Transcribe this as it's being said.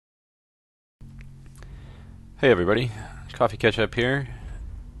Hey everybody, Coffee Catch Up here.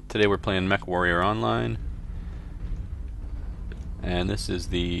 Today we're playing Mechwarrior Online, and this is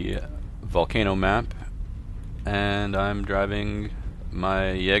the volcano map, and I'm driving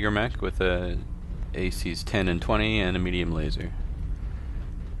my Jagermech with a ACs 10 and 20 and a medium laser.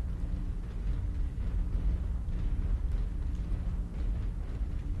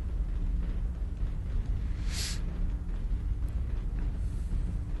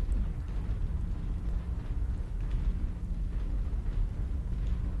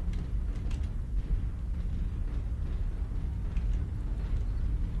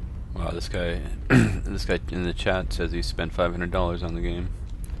 Wow, this guy this guy in the chat says he spent $500 on the game.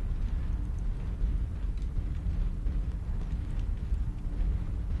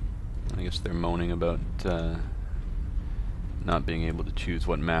 I guess they're moaning about not being able to choose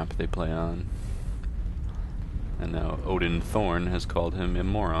what map they play on. And now Odin Thorn has called him a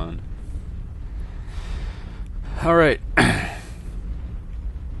moron. Alright.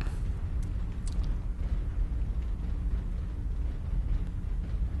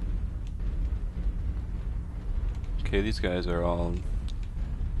 Okay, these guys are all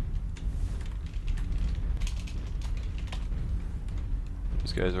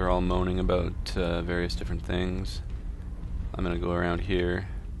moaning about various different things. I'm gonna go around here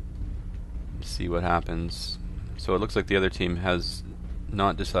and see what happens. So it looks like the other team has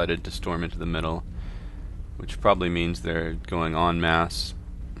not decided to storm into the middle, which probably means they're going en masse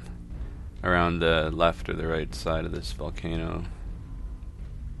around the left or the right side of this volcano.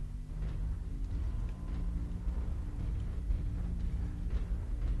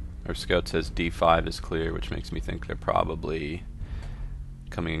 Our scout says D5 is clear, which makes me think they're probably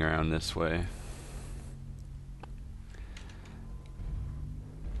coming around this way.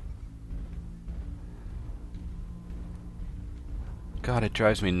 God, it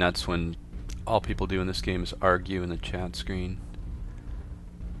drives me nuts when all people do in this game is argue in the chat screen.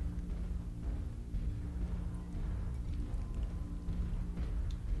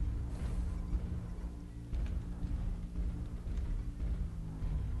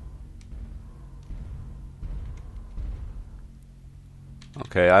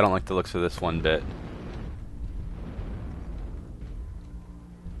 Okay, I don't like the looks of this one bit.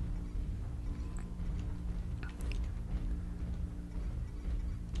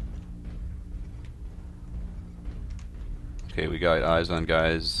 Okay, we got eyes on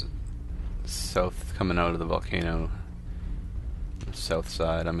guys south coming out of the volcano. South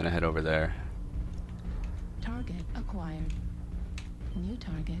side. I'm gonna head over there. Target acquired. New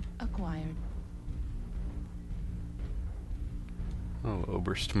target acquired. Oh,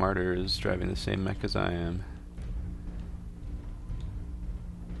 Obersmarter is driving the same mech as I am.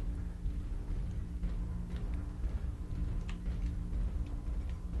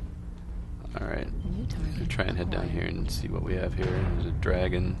 Alright, I'm gonna try and head down here and see what we have here. There's a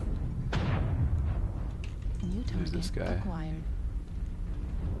dragon. Who's this guy? Acquired.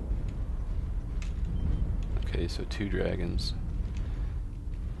 Okay, so 2 dragons.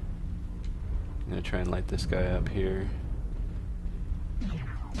 I'm gonna try and light this guy up here.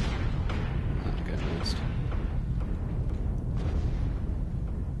 That guy missed.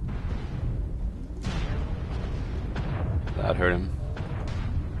 That hurt him.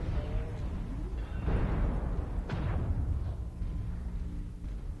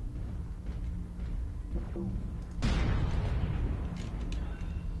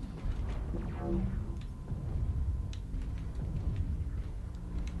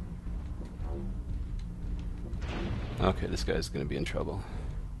 Okay, this guy's gonna be in trouble.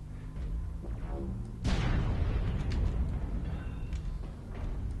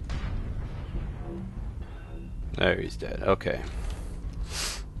 There, he's dead. Okay.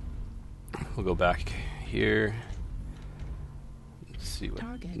 We'll go back here. Let's see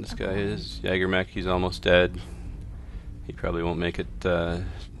what this guy is. Jagermech, he's almost dead. He probably won't make it by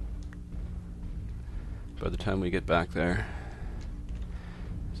the time we get back there.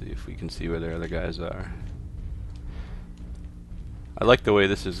 See if we can see where their other guys are. I like the way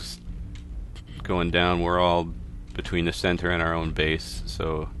this is going down. We're all between the center and our own base,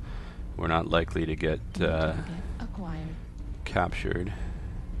 so we're not likely to get captured.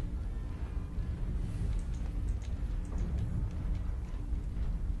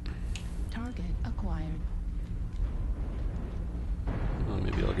 Target acquired. Well,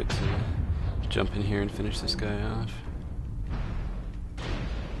 maybe I'll get to jump in here and finish this guy off.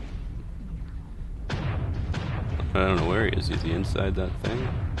 I don't know where he is. Is he inside that thing?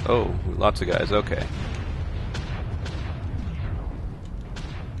 Oh, lots of guys. Okay.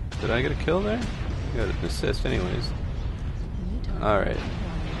 Did I get a kill there? I got an assist anyways. Alright.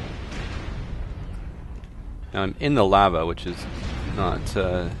 Now I'm in the lava, which is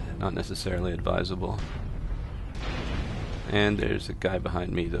not necessarily advisable. And there's a guy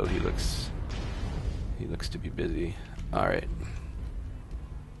behind me, though he looks to be busy. All right.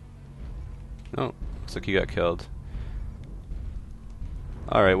 Oh, looks like he got killed.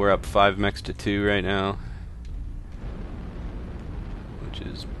 All right, we're up 5 mechs to 2 right now, which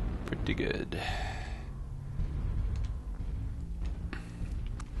is pretty good.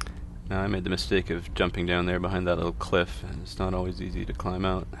 Now I made the mistake of jumping down there behind that little cliff, and it's not always easy to climb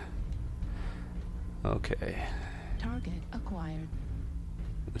out. Okay. Target acquired.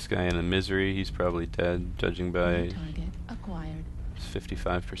 This guy in a misery, he's probably dead, judging by New target acquired.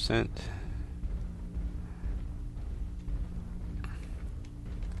 55%.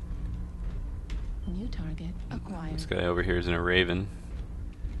 New target acquired. This guy over here is in a Raven.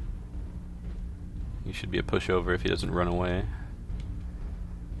 He should be a pushover if he doesn't run away,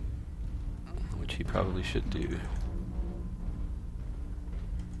 which he probably should do.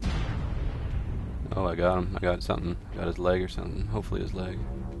 Oh, I got him. I got something. I got his leg or something. Hopefully his leg.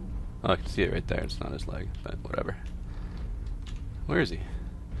 Oh, I can see it right there. It's not his leg, but whatever. Where is he?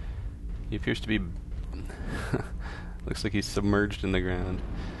 He appears to be... looks like he's submerged in the ground.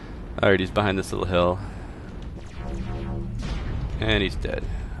 Alright, he's behind this little hill. And he's dead.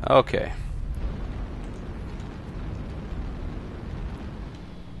 Okay.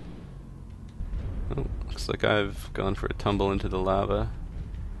 Oh, looks like I've gone for a tumble into the lava.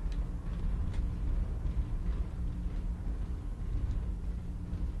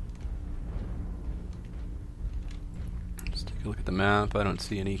 Let's take a look at the map. I don't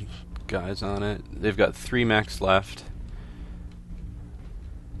see any guys on it. They've got 3 mechs left.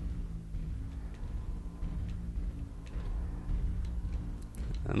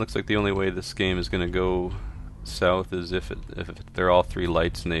 And it looks like the only way this game is going to go south is if they're all 3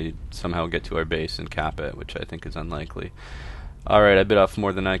 lights and they somehow get to our base and cap it, which I think is unlikely. Alright, I bit off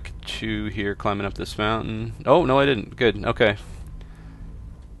more than I could chew here climbing up this mountain. Oh, no I didn't. Good, okay.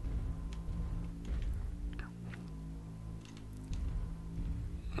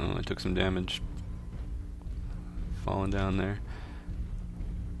 Oh, I took some damage falling down there.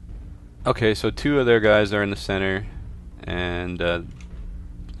 Okay, so 2 of their guys are in the center, and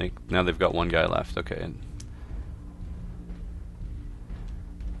now they've got 1 guy left. Okay.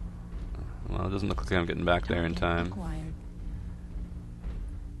 Well, it doesn't look like I'm getting back there in time. Acquired.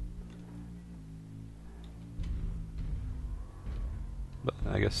 But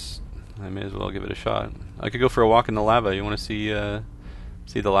I guess I may as well give it a shot. I could go for a walk in the lava. You want to see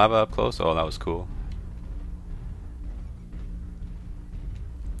the lava up close? Oh, that was cool.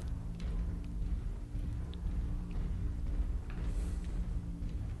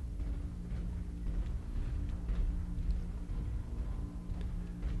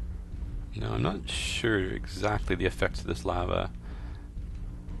 Now, I'm not sure exactly the effects of this lava.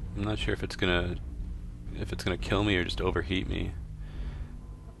 I'm not sure if it's gonna kill me or just overheat me.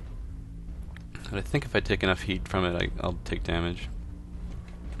 But I think if I take enough heat from it, I'll take damage.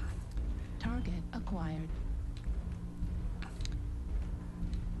 Target acquired.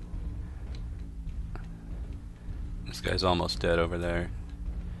 This guy's almost dead over there.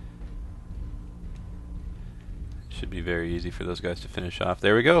 Should be very easy for those guys to finish off.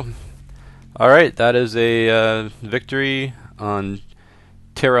 There we go. Alright, that is a victory on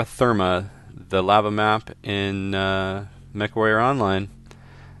Terra Therma, the lava map in Mechwarrior Online.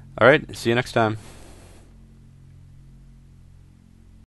 Alright, see you next time.